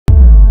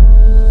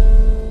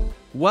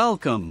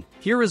Welcome,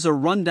 here is a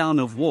rundown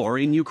of war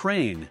in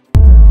Ukraine.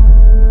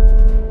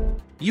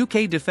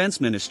 UK Defense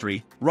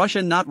Ministry,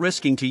 Russia not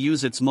risking to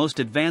use its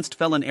most advanced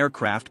Felon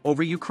aircraft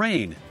over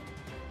Ukraine.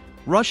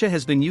 Russia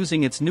has been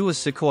using its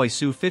newest Sukhoi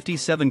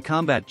Su-57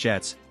 combat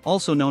jets,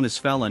 also known as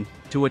Felon,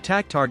 to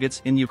attack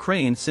targets in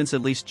Ukraine since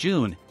at least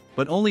June,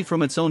 but only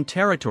from its own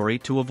territory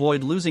to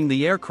avoid losing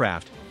the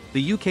aircraft,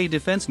 the UK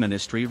Defense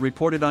Ministry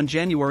reported on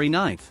January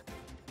 9.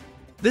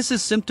 This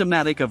is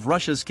symptomatic of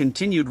Russia's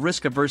continued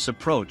risk-averse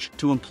approach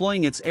to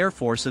employing its air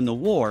force in the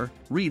war,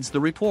 reads the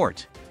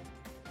report.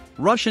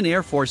 Russian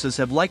air forces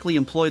have likely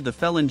employed the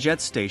Felon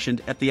jets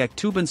stationed at the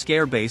Aktubinsk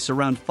air base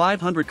around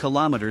 500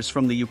 kilometers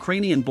from the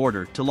Ukrainian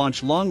border to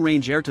launch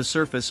long-range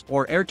air-to-surface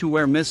or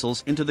air-to-air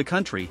missiles into the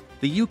country,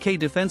 the UK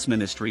Defense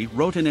Ministry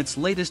wrote in its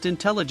latest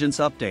intelligence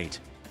update.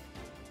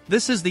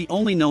 This is the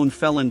only known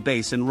Felon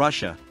base in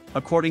Russia,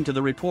 according to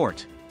the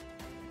report.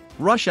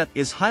 Russia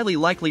is highly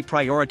likely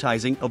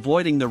prioritizing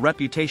avoiding the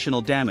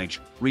reputational damage,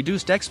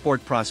 reduced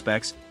export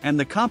prospects, and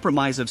the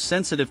compromise of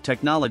sensitive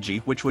technology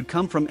which would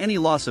come from any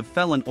loss of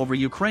Felon over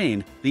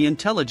Ukraine, the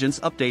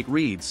intelligence update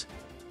reads.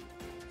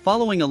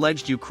 Following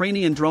alleged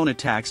Ukrainian drone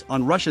attacks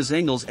on Russia's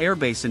Engels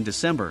airbase in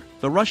December,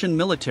 the Russian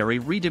military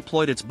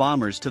redeployed its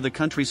bombers to the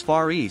country's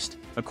Far East,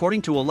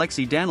 according to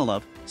Alexei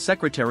Danilov,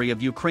 Secretary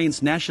of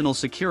Ukraine's National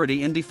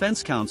Security and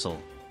Defense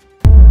Council.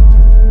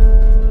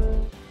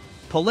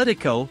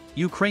 Politico,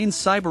 Ukraine's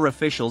cyber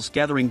officials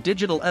gathering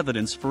digital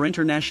evidence for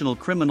International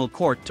Criminal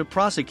Court to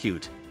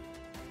prosecute.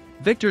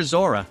 Viktor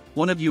Zora,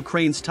 one of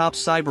Ukraine's top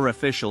cyber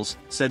officials,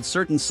 said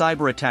certain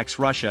cyber attacks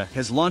Russia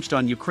has launched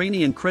on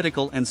Ukrainian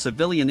critical and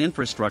civilian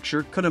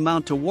infrastructure could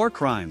amount to war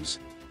crimes.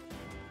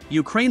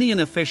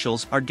 Ukrainian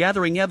officials are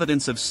gathering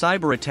evidence of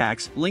cyber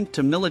attacks linked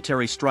to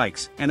military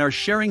strikes and are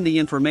sharing the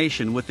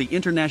information with the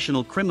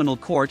International Criminal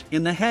Court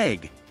in The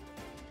Hague.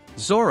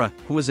 Zora,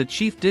 who is a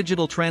Chief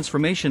Digital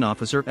Transformation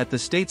Officer at the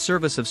State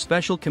Service of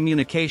Special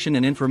Communication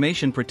and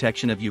Information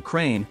Protection of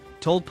Ukraine,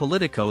 told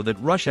Politico that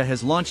Russia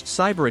has launched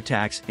cyber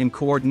attacks in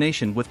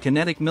coordination with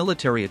kinetic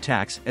military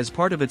attacks as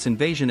part of its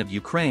invasion of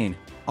Ukraine,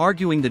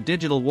 arguing the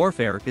digital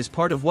warfare is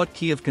part of what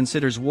Kiev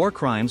considers war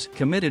crimes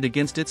committed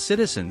against its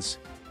citizens.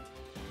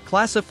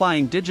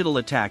 Classifying digital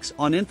attacks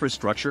on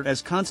infrastructure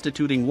as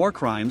constituting war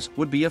crimes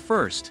would be a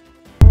first.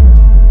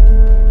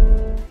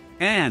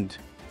 And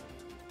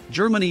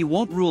Germany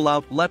won't rule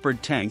out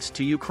Leopard tanks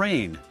to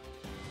Ukraine.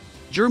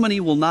 Germany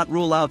will not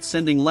rule out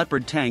sending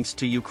Leopard tanks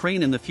to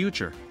Ukraine in the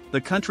future,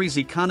 the country's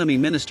economy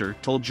minister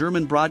told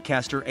German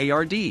broadcaster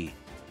ARD.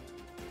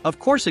 Of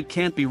course it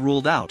can't be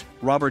ruled out,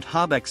 Robert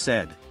Habeck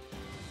said.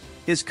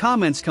 His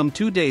comments come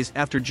 2 days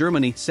after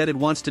Germany said it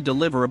wants to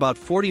deliver about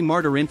 40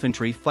 Marder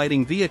infantry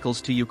fighting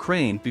vehicles to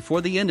Ukraine before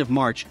the end of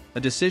March,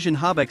 a decision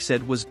Habeck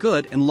said was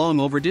good and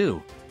long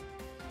overdue.